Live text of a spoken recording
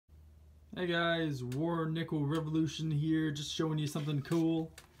Hey guys, War Nickel Revolution here, just showing you something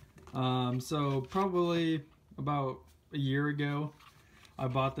cool. So probably about a year ago, I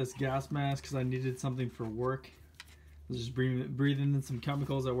bought this gas mask because I needed something for work. I was just breathing in some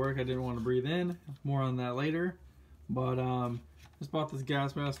chemicals at work I didn't want to breathe in. More on that later. But just bought this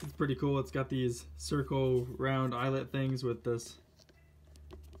gas mask. It's pretty cool. It's got these circle round eyelet things with this.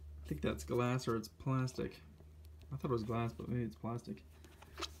 I think that's glass or it's plastic. I thought it was glass, but maybe it's plastic.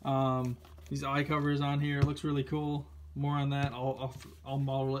 These eye covers on here, looks really cool. More on that, I'll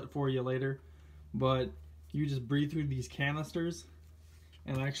model it for you later. But you just breathe through these canisters,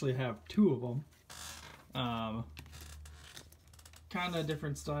 and I actually have two of them. Kind of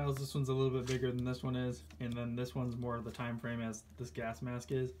different styles. This one's a little bit bigger than this one is, and then this one's more of the time frame as this gas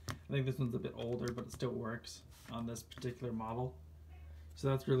mask is. I think this one's a bit older, but it still works on this particular model. So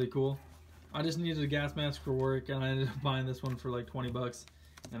that's really cool. I just needed a gas mask for work, and I ended up buying this one for like 20 bucks.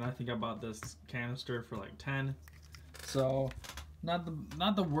 And I think I bought this canister for like 10. So not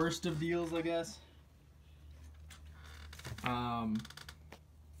the worst of deals, I guess.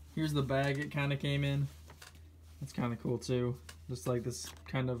 Here's the bag it kind of came in. It's kind of cool too. Just like this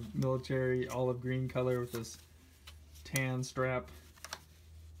kind of military olive green color with this tan strap.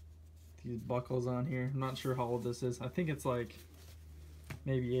 These buckles on here. I'm not sure how old this is. I think it's like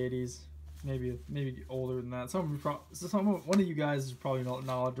maybe 80s. Maybe older than that. One of you guys is probably not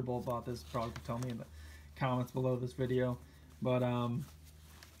knowledgeable about this. Probably tell me in the comments below this video. But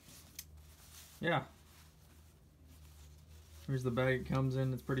yeah. Here's the bag it comes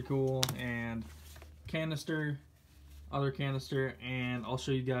in. It's pretty cool. And canister, other canister, and I'll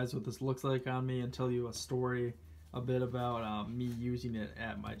show you guys what this looks like on me and tell you a story a bit about me using it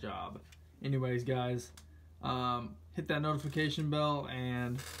at my job. Anyways, guys, hit that notification bell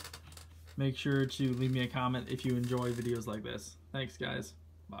and make sure to leave me a comment if you enjoy videos like this. Thanks, guys.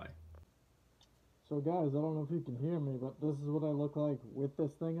 Bye. So guys, I don't know if you can hear me, but this is what I look like with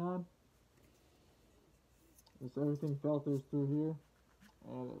this thing on. Just everything filters through here,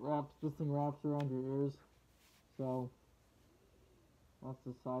 and this thing wraps around your ears. So that's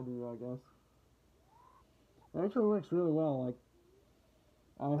the side view, I guess. It actually works really well. Like,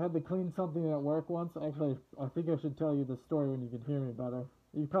 I had to clean something at work once. Actually, I think I should tell you the story when you can hear me better.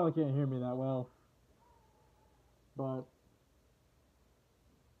 You probably can't hear me that well, but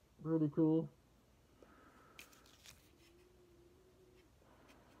pretty cool.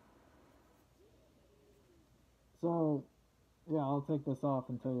 So, yeah, I'll take this off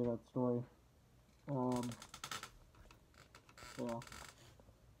and tell you that story. Yeah.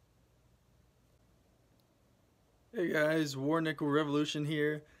 Hey guys, War Nickel Revolution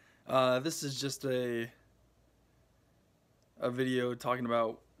here. This is just a video talking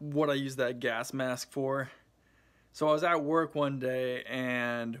about what I use that gas mask for. So I was at work one day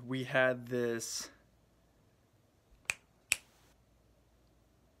and we had this,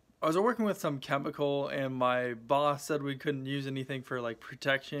 I was working with some chemical and my boss said we couldn't use anything for like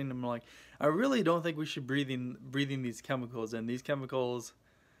protection. I'm like, I really don't think we should breathing these chemicals in. These chemicals,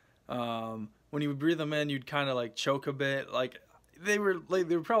 when you breathe them in, you'd kind of like choke a bit. Like they were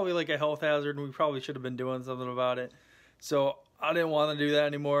probably like a health hazard, and we probably should have been doing something about it. So I didn't want to do that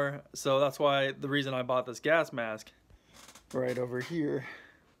anymore. So that's why the reason I bought this gas mask right over here.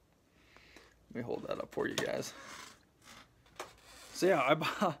 Let me hold that up for you guys. So yeah,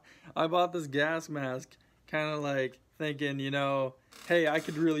 I bought this gas mask kind of like thinking, you know, hey, I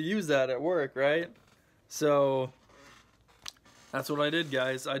could really use that at work, right? So that's what I did,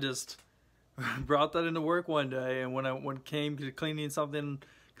 guys. I just brought that into work one day, and when it came to cleaning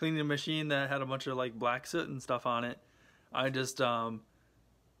a machine that had a bunch of like black soot and stuff on it, I just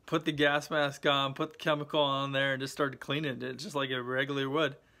put the gas mask on, put the chemical on there, and just started cleaning it just like a regular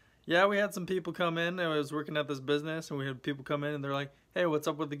would. Yeah, we had some people come in. I was working at this business, and we had people come in, and they're like, hey, what's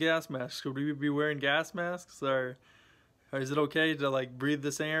up with the gas mask? Should we be wearing gas masks, or is it okay to like breathe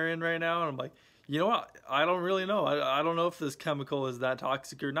this air in right now? And I'm like, you know what? I don't really know. I don't know if this chemical is that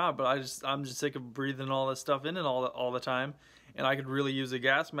toxic or not, but I'm just sick of breathing all this stuff in and all the time, and I could really use a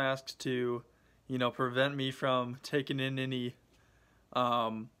gas mask to, you know, prevent me from taking in any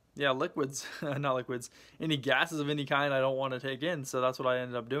liquids, not liquids, any gases of any kind I don't want to take in. So that's what I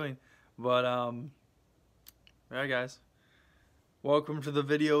ended up doing. But yeah, guys, welcome to the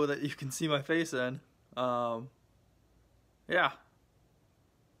video that you can see my face in. Yeah,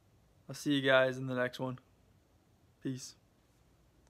 I'll see you guys in the next one. Peace.